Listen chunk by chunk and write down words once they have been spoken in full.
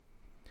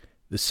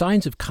The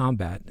signs of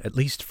combat, at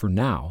least for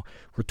now,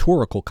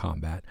 rhetorical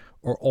combat,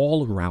 are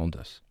all around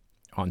us.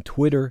 On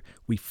Twitter,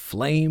 we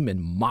flame and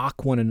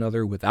mock one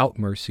another without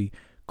mercy,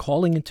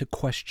 calling into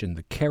question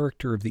the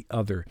character of the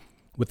other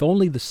with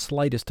only the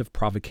slightest of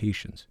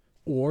provocations,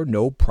 or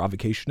no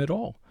provocation at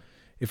all.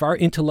 If our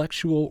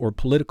intellectual or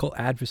political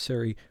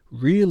adversary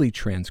really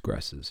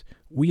transgresses,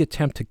 we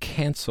attempt to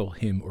cancel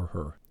him or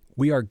her.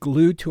 We are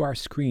glued to our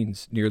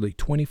screens nearly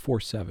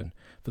 24/7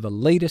 for the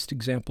latest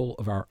example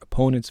of our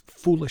opponent's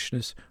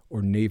foolishness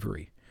or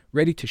knavery,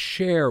 ready to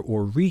share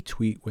or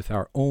retweet with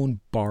our own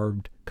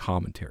barbed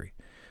commentary.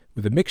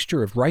 With a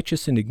mixture of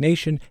righteous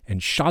indignation and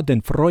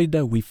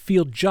schadenfreude, we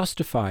feel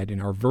justified in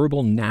our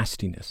verbal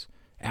nastiness.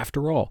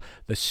 After all,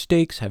 the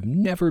stakes have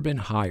never been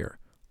higher,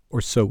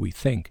 or so we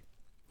think.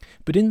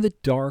 But in the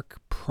dark,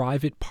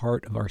 private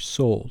part of our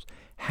souls,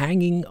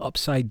 hanging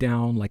upside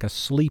down like a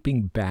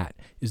sleeping bat,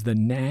 is the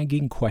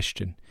nagging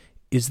question,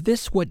 is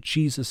this what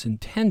Jesus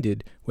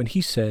intended when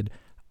he said,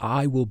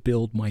 "I will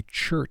build my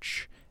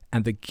church,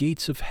 and the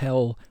gates of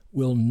hell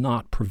will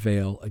not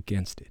prevail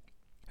against it"?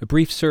 A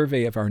brief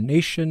survey of our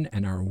nation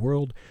and our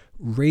world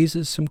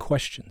raises some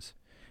questions.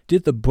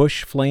 Did the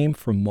bush flame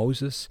for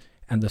Moses,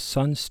 and the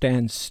sun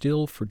stand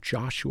still for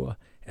Joshua,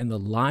 and the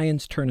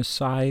lions turn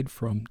aside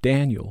from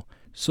Daniel,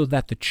 so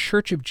that the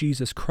Church of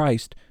Jesus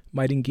Christ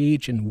might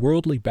engage in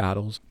worldly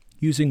battles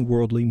using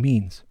worldly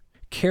means,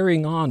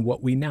 carrying on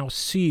what we now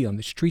see on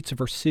the streets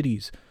of our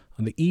cities,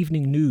 on the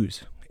evening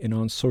news, and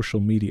on social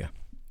media?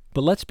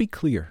 But let's be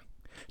clear.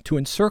 To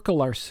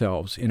encircle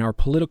ourselves in our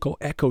political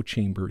echo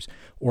chambers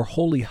or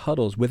holy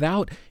huddles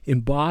without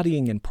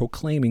embodying and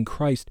proclaiming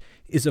Christ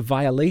is a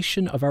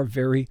violation of our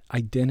very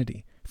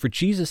identity. For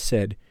Jesus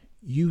said,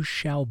 "You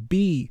shall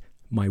be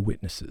my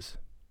witnesses."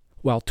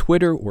 While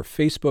Twitter or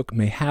Facebook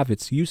may have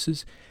its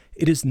uses,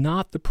 it is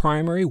not the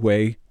primary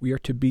way we are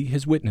to be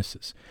his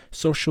witnesses.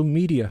 Social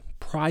media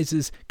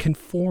prizes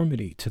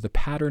conformity to the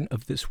pattern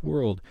of this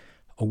world,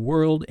 a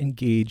world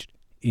engaged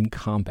in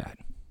combat.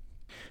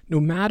 No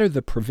matter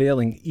the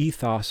prevailing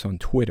ethos on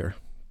Twitter,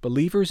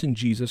 believers in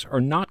Jesus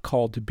are not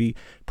called to be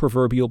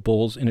proverbial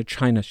bulls in a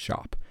china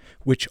shop,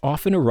 which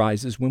often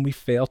arises when we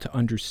fail to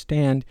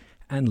understand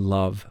and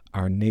love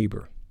our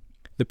neighbor.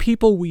 The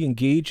people we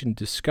engage in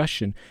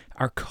discussion,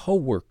 our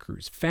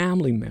co-workers,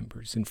 family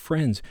members, and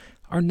friends,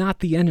 are not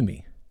the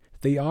enemy.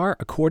 They are,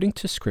 according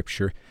to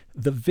Scripture,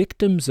 the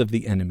victims of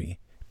the enemy,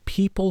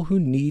 people who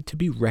need to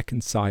be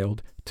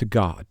reconciled to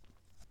God.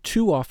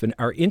 Too often,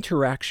 our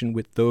interaction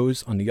with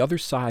those on the other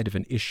side of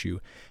an issue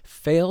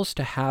fails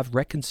to have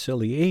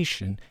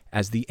reconciliation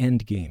as the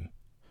end game.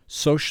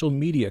 Social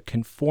media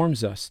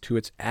conforms us to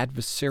its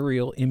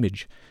adversarial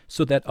image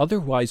so that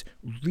otherwise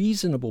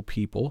reasonable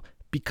people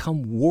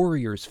become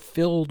warriors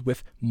filled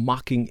with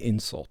mocking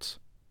insults.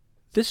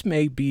 This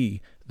may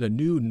be the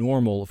new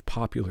normal of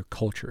popular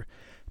culture,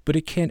 but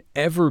it can't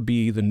ever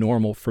be the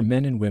normal for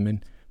men and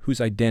women whose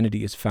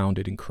identity is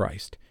founded in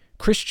Christ.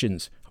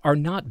 Christians are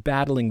not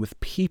battling with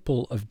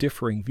people of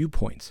differing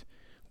viewpoints.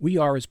 We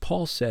are, as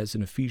Paul says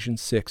in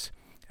Ephesians 6,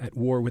 at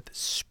war with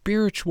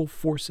spiritual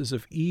forces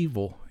of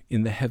evil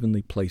in the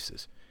heavenly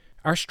places.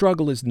 Our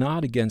struggle is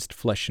not against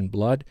flesh and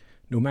blood,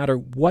 no matter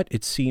what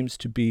it seems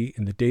to be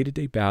in the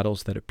day-to-day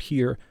battles that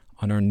appear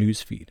on our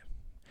newsfeed.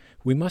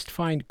 We must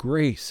find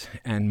grace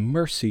and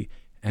mercy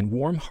and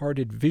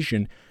warm-hearted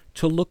vision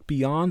to look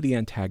beyond the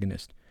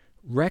antagonist,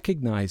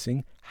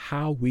 recognizing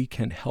how we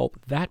can help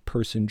that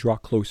person draw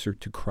closer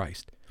to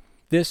Christ.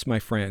 This, my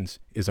friends,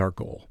 is our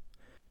goal.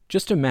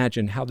 Just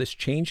imagine how this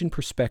change in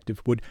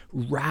perspective would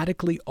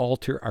radically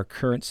alter our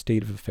current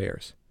state of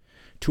affairs.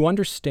 To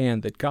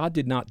understand that God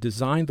did not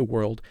design the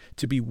world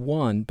to be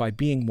won by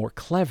being more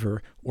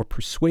clever or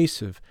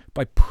persuasive,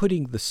 by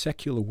putting the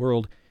secular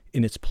world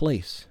in its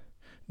place.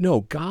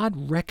 No,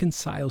 God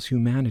reconciles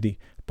humanity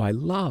by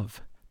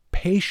love,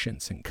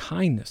 patience, and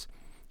kindness.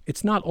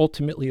 It's not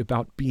ultimately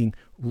about being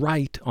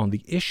right on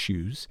the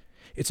issues.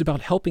 It's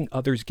about helping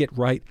others get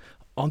right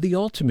on the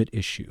ultimate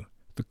issue,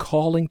 the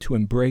calling to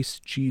embrace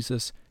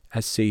Jesus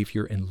as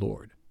Savior and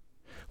Lord.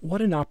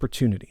 What an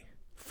opportunity.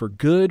 For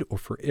good or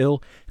for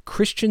ill,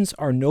 Christians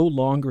are no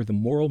longer the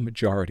moral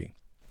majority,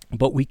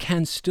 but we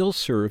can still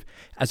serve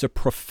as a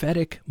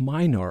prophetic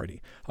minority,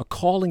 a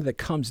calling that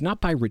comes not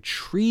by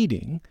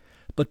retreating,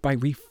 but by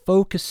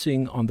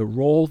refocusing on the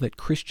role that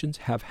Christians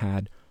have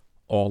had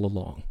all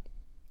along.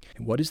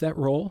 And what is that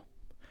role?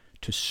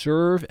 To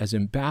serve as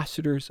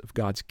ambassadors of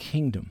God's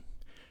kingdom,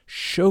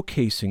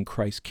 showcasing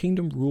Christ's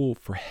kingdom rule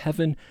for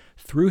heaven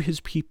through his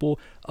people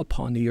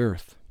upon the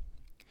earth.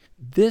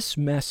 This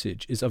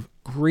message is of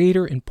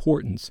greater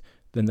importance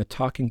than the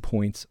talking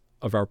points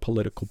of our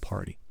political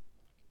party.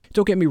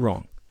 Don't get me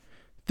wrong.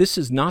 This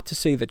is not to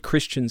say that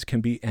Christians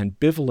can be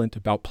ambivalent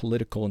about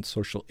political and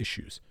social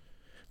issues.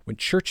 When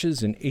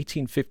churches in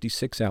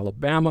 1856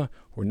 Alabama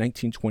or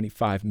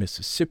 1925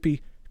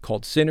 Mississippi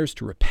called sinners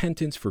to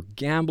repentance for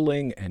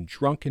gambling and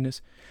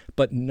drunkenness,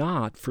 but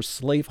not for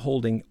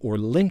slaveholding or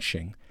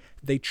lynching,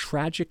 they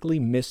tragically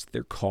missed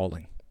their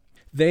calling.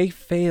 They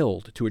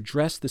failed to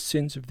address the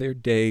sins of their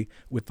day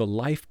with the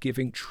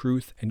life-giving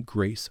truth and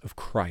grace of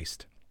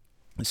Christ.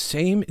 The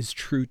same is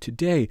true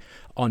today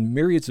on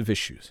myriads of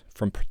issues,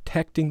 from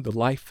protecting the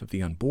life of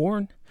the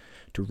unborn,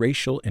 to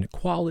racial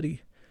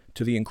inequality,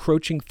 to the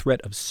encroaching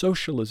threat of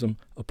socialism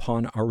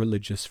upon our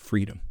religious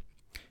freedom.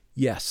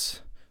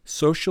 Yes,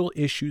 social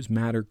issues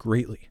matter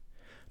greatly,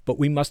 but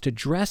we must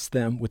address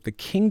them with the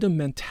kingdom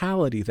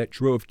mentality that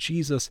drove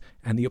Jesus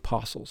and the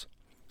apostles.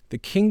 The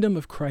kingdom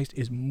of Christ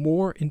is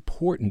more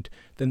important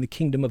than the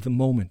kingdom of the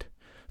moment,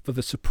 for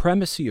the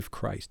supremacy of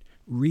Christ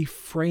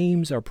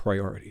reframes our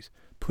priorities,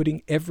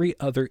 putting every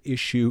other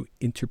issue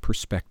into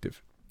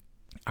perspective.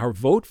 Our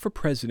vote for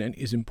president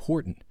is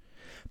important,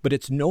 but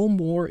it's no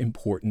more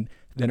important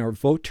than our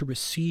vote to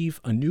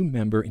receive a new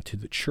member into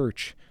the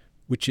church,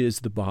 which is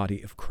the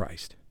body of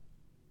Christ.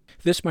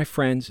 This, my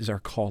friends, is our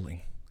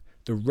calling,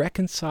 the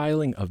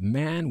reconciling of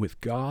man with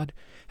God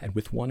and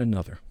with one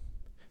another.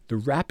 The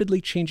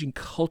rapidly changing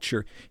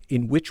culture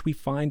in which we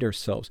find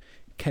ourselves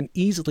can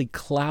easily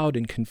cloud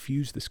and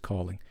confuse this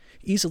calling,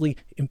 easily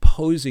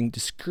imposing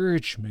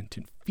discouragement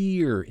and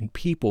fear in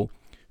people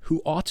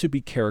who ought to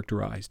be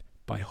characterized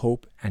by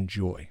hope and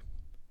joy.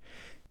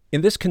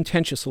 In this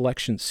contentious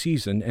election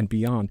season and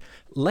beyond,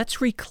 let's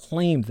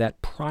reclaim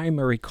that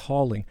primary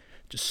calling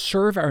to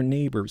serve our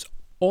neighbors,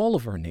 all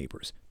of our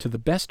neighbors, to the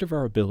best of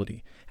our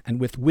ability,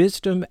 and with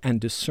wisdom and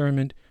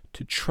discernment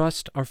to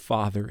trust our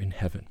Father in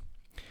heaven.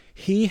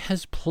 He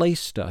has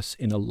placed us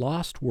in a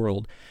lost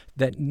world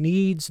that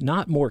needs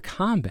not more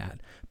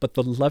combat, but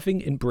the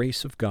loving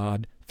embrace of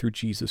God through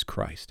Jesus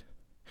Christ.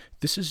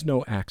 This is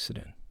no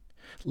accident.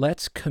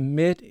 Let's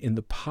commit in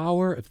the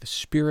power of the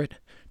Spirit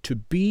to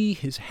be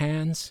His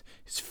hands,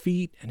 His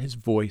feet, and His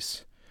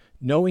voice,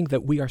 knowing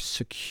that we are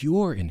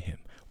secure in Him,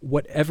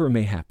 whatever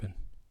may happen.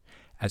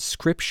 As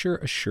Scripture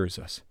assures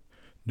us,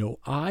 no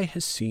eye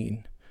has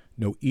seen,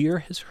 no ear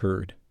has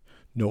heard,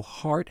 no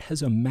heart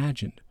has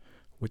imagined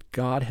what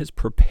God has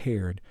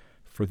prepared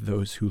for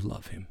those who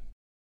love Him.